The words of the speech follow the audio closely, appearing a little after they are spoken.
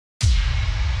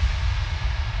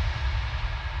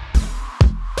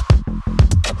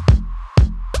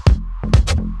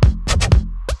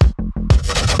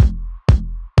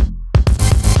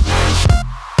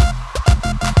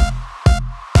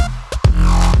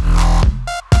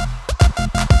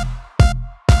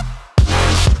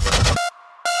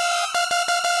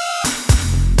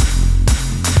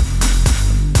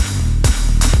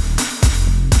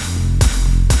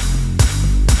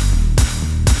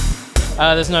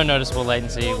There's no noticeable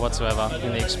latency whatsoever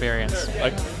in the experience.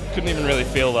 I couldn't even really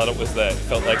feel that it was there. It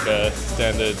felt like a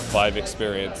standard Vive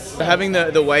experience. Having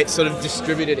the weight sort of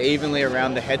distributed evenly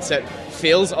around the headset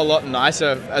feels a lot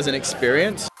nicer as an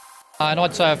experience. And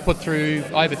I'd say I've put through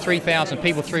over 3,000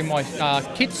 people through my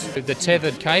kits. The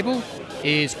tethered cable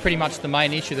is pretty much the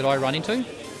main issue that I run into.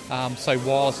 So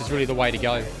wireless is really the way to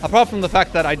go. Apart from the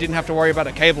fact that I didn't have to worry about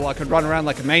a cable, I could run around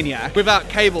like a maniac. Without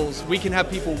cables, we can have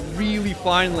people really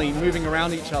finely moving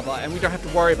around each other, and we don't have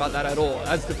to worry about that at all.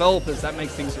 As developers, that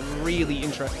makes things really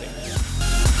interesting.